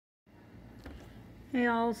Hey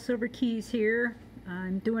all, Silver Keys here.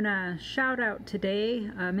 I'm doing a shout out today,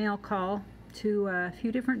 a mail call to a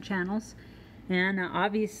few different channels, and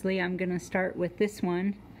obviously I'm gonna start with this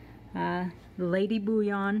one, Lady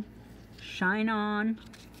Bullion, Shine On.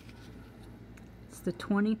 It's the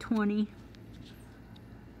 2020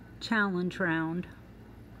 challenge round.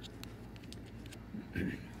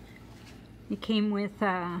 It came with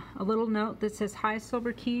a little note that says, "Hi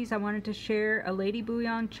Silver Keys, I wanted to share a Lady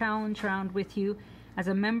Bullion challenge round with you as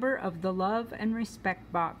a member of the Love and Respect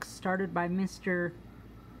box started by Mr.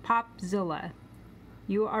 Popzilla.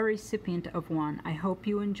 You are a recipient of one. I hope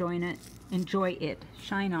you enjoy it.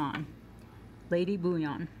 Shine on. Lady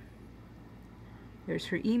Bullion." There's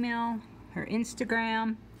her email, her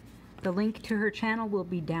Instagram. The link to her channel will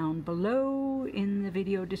be down below in the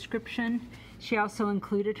video description. She also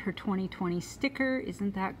included her 2020 sticker.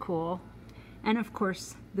 Isn't that cool? And of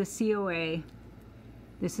course, the COA.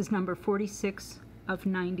 This is number 46 of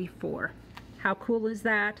 94. How cool is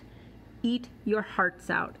that? Eat your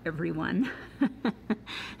hearts out, everyone.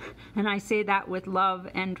 And I say that with love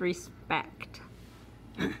and respect.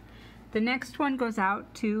 The next one goes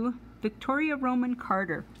out to Victoria Roman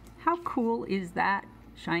Carter. How cool is that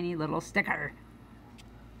shiny little sticker?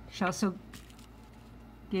 She also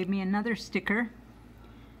gave me another sticker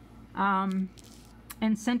and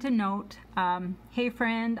sent a note. Hey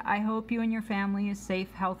friend, I hope you and your family is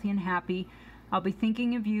safe, healthy, and happy. I'll be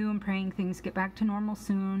thinking of you and praying things get back to normal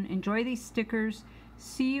soon. Enjoy these stickers.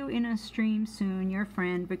 See you in a stream soon. Your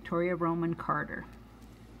friend, Victoria Roman Carter.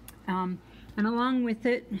 And along with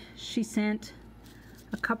it, she sent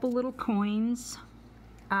a couple little coins.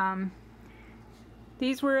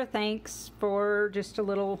 These were a thanks for just a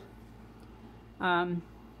little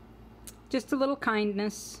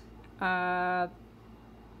kindness that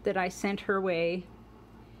I sent her way,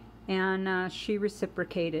 and she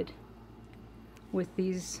reciprocated with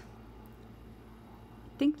these.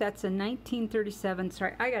 I think that's a 1937,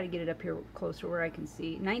 sorry, I gotta get it up here closer where I can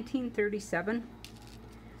see. 1937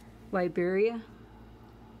 Liberia.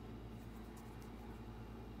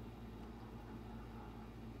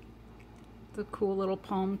 It's a cool little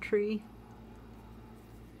palm tree.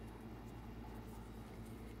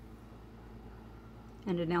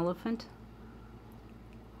 And an elephant.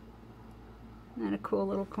 And a cool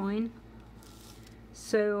little coin.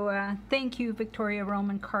 So thank you, Victoria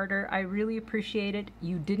Roman Carter. I really appreciate it.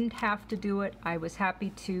 You didn't have to do it. I was happy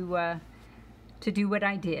to do what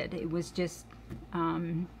I did. It was just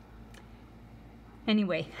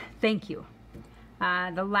anyway, thank you.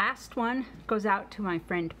 The last one goes out to my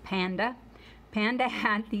friend Panda. Panda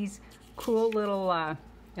had these cool little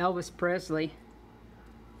Elvis Presley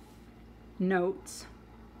notes,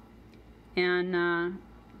 and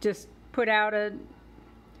just put out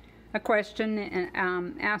a question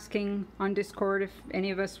and asking on Discord if any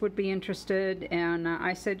of us would be interested, and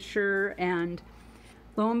I said sure, and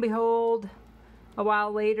lo and behold, a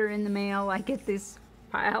while later in the mail I get this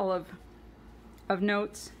pile of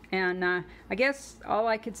notes, and I guess all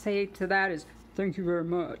I could say to that is thank you very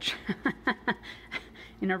much.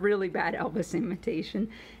 In a really bad Elvis imitation.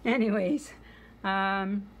 Anyways,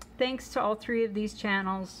 thanks to all three of these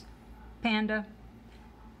channels: Panda,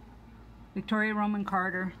 Victoria Roman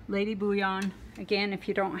Carter, Lady Bullion. Again, if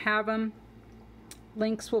you don't have them,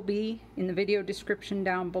 links will be in the video description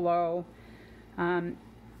down below.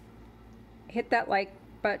 Hit that like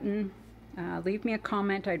button, leave me a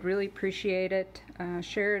comment, I'd really appreciate it.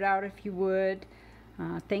 Share it out if you would.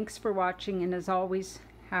 Thanks for watching, and as always,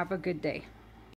 have a good day.